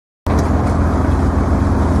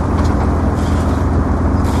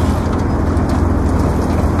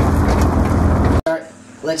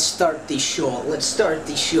let's start the show. Let's start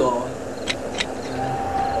the show.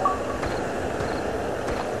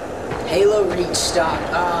 Halo reached stock.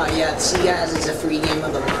 Yeah, see guys, it's a free game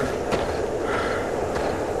of the month.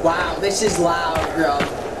 Wow, this is loud, bro.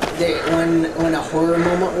 When a horror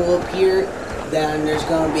moment will appear, then there's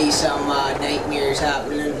gonna be some nightmares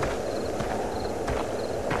happening.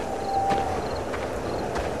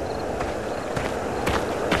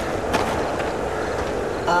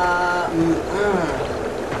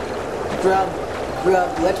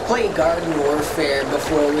 Bruh, let's play Garden Warfare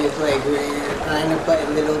before we play Green. I'm gonna play a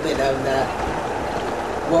little bit of that.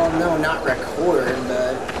 Well, no, not record,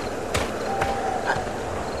 but...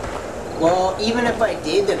 well, even if I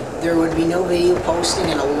did, there would be no video posting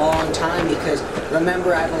in a long time because,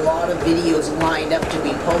 remember, I have a lot of videos lined up to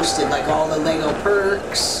be posted, like all the Lego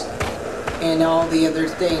perks and all the other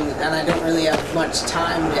things, and I don't really have much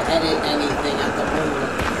time to edit anything at the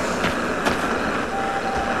moment.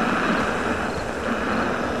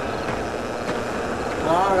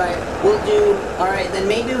 Alright, then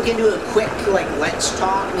maybe we can do a quick, like, let's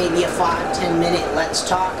talk, maybe a 5-10 minute let's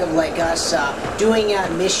talk of, like, us doing a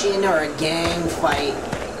mission or a gang fight.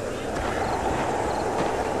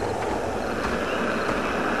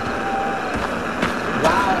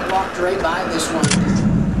 Wow, I walked right by this one.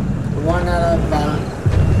 One out of,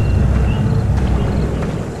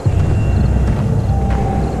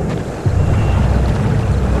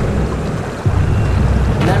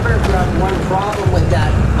 one problem with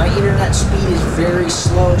that, my internet speed is very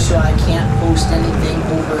slow, so I can't post anything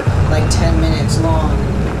over like 10 minutes long.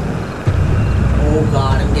 Oh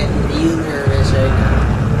god, I'm getting real nervous right now.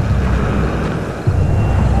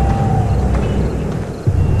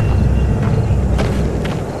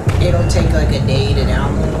 It'll take like a day to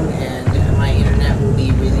download and my internet will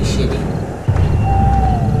be really shitty.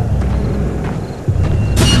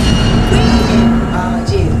 Oh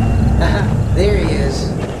jeez. There he is.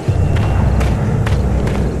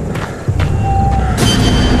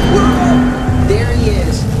 There he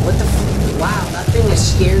is. What the wow, that thing is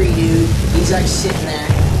scary, dude. He's like sitting there.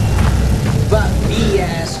 But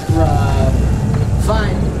BS, bro.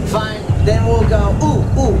 Fine. Then we'll go, ooh,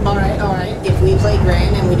 alright. If we play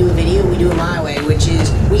Grand and we do a video, we do it my way, which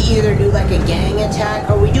is we either do like a gang attack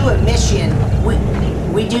or we do a mission.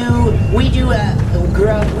 We do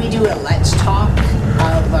a let's talk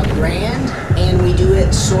of a Grand, and we do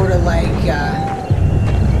it sort of like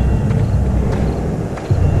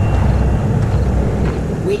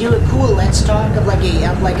we do a cool let's talk of like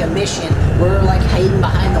a mission. We're like hiding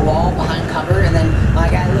behind the wall, behind cover, and then my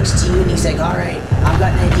guy looks to you and he's like, alright, I've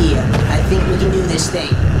got an idea. I think we can do this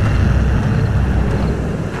thing.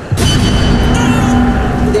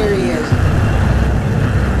 There he is.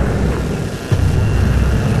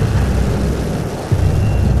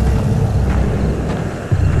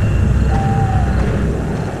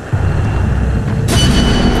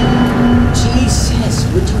 Jesus,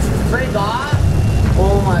 would you frig off?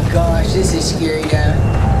 Oh my gosh, this is scary now.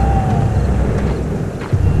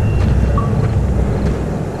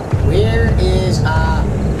 Where is,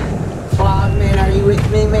 Frogman, are you with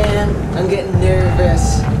me, man? I'm getting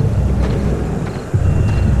nervous.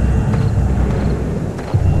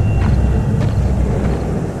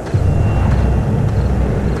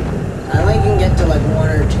 I only can get to like 1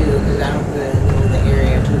 or 2 because I don't really know the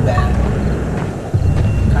area too bad.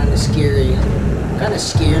 Kinda scary. Kind of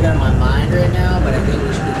scared out of my mind right now, but I think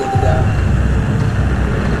we should be good to go.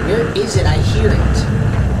 Where is it? I hear it.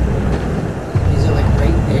 Is it like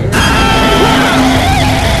right there?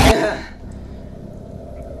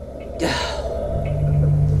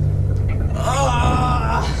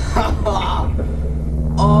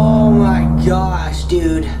 Oh my gosh,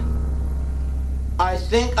 dude. I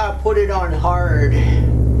think I put it on hard.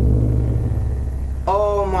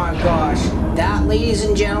 Oh my gosh. That, ladies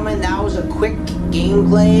and gentlemen, that was a quick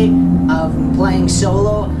gameplay of playing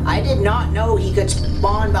solo. I did not know he could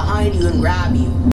spawn behind you and grab you.